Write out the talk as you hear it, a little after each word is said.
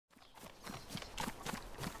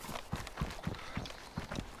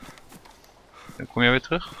Kom je weer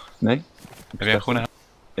terug? Nee. Heb jij een groene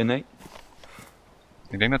helm? Nee.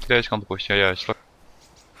 Ik denk dat hij deze kant op pusht. Ja, juist. Hij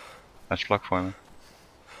is vlak voor me.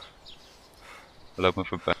 Hij loopt me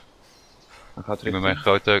voorbij. Hij gaat Ik richting. ben mijn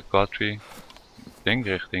grote Godtree. Ik denk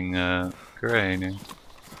richting Curry heen nu.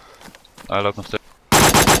 Hij loopt nog steeds.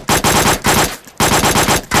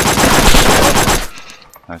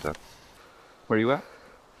 Hij is ook. Where you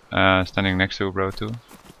at? Standing next to a bro too.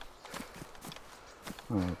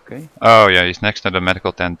 Okay. Oh yeah, he's next to the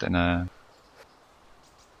medical tent and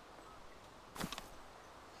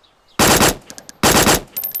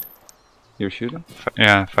You're shooting?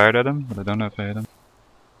 yeah, I fired at him, but I don't know if I hit him.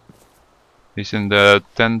 He's in the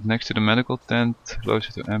tent next to the medical tent,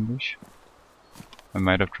 closer to ambush. I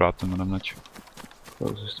might have dropped him, but I'm not sure.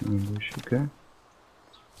 Closest to ambush, okay.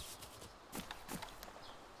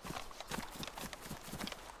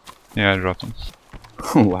 Yeah, I dropped him.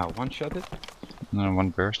 Oh wow, one shot it? No, one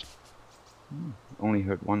burst. Only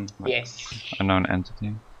heard one. Like, Yes. Unknown entity.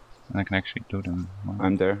 And I can actually do them.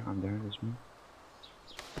 I'm there, that's me.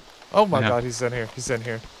 Oh my Yeah. god, he's in here. He's in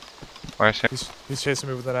here. Where is he? He's chasing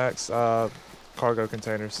me with an axe. Cargo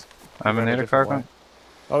containers. I'm Ran near a the different cargo. way.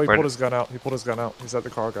 Oh, he Where pulled the- his gun out. He pulled his gun out. He's at the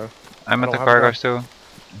cargo. I'm I at the don't have a cargos too.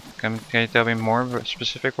 Can you tell me more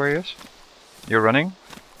specific where he is? You're running?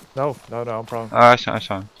 No, I'm prone. Oh, I saw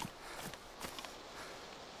him.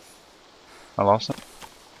 I lost him.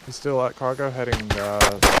 He's still at cargo, heading.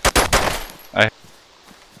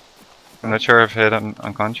 I'm not sure if I hit him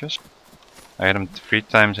unconscious. I hit him 3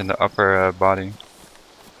 times in the upper body.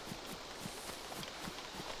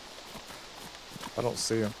 I don't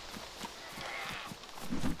see him.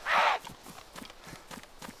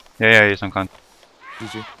 Yeah, he's unconscious.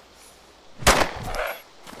 GG.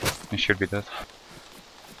 He should be dead.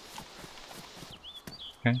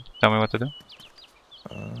 Okay, tell me what to do.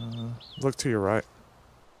 Look to your right.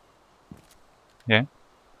 Yeah?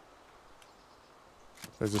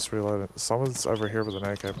 They just reloaded. Someone's over here with an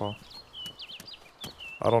AK, Paul.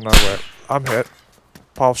 I don't know where. I'm hit.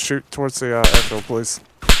 Paul, shoot towards the airfield, please.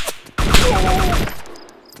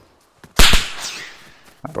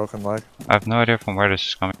 Broken leg. I have no idea from where this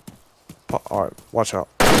is coming. Alright, watch out.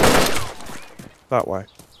 That way.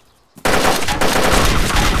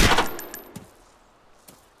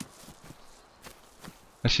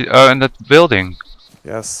 I see. Oh, in that building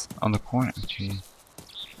Yes. on the corner. Gee.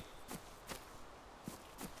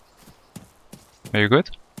 Are you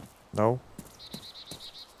good? No.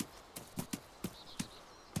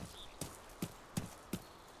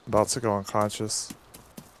 About to go unconscious.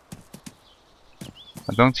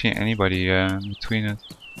 I don't see anybody between it.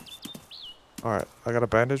 Alright, I got a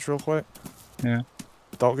bandage real quick. Yeah.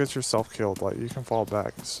 Don't get yourself killed. Like, you can fall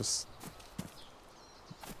back. It's just...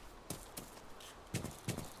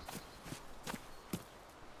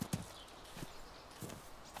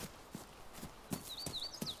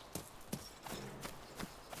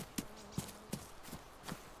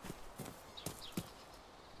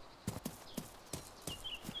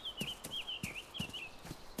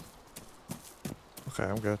 Okay,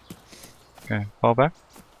 I'm good. Okay, fall back.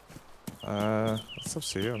 It's up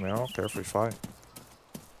to you. I mean, I don't care if we fight.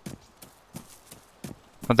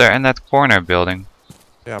 But they're in that corner building.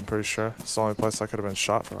 Yeah, I'm pretty sure. It's the only place I could have been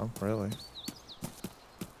shot from, really.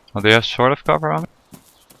 Well, do you have sort of cover on me?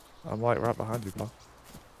 I'm like right behind you, Paul.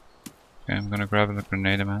 Okay, I'm gonna grab the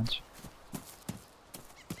grenade match.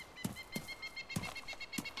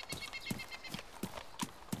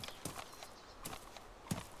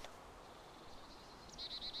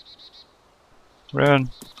 Run!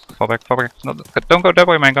 Fall back, fall back. No, don't go that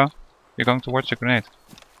way, Mango. You're going towards the grenade.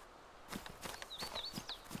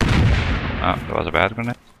 Oh, that was a bad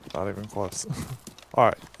grenade. Not even close.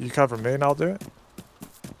 Alright, you cover me and I'll do it?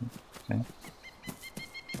 Okay.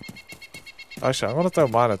 Actually, I'm gonna throw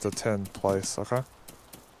mine at the 10 place, okay?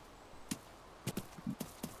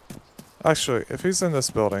 Actually, if he's in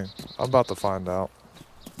this building, I'm about to find out.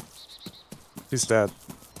 He's dead.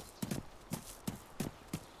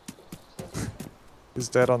 He's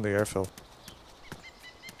dead on the airfield.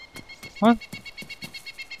 What?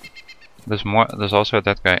 There's more. There's also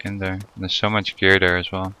that guy in there. There's so much gear there as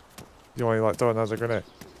well. You want to like throw another grenade?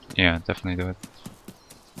 Yeah, definitely do it.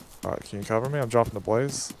 Alright, can you cover me? I'm dropping the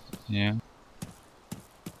blaze. Yeah.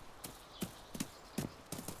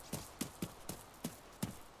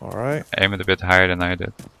 Alright. Aim it a bit higher than I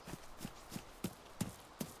did.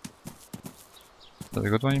 Is that a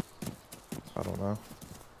good one? I don't know.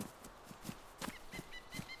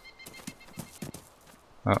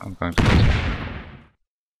 Oh, I'm going to close.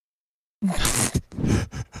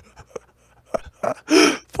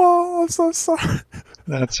 Paul, I'm so sorry.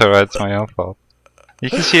 That's alright, it's my own fault. You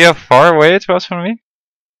can see how far away it was from me?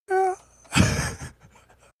 Yeah.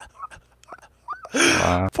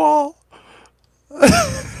 Wow. Paul.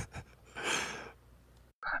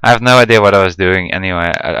 I have no idea what I was doing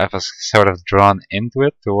anyway. I was sort of drawn into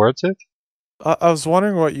it, towards it. I was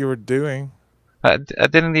wondering what you were doing. I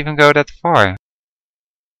didn't even go that far.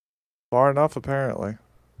 Far enough, apparently.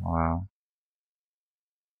 Wow.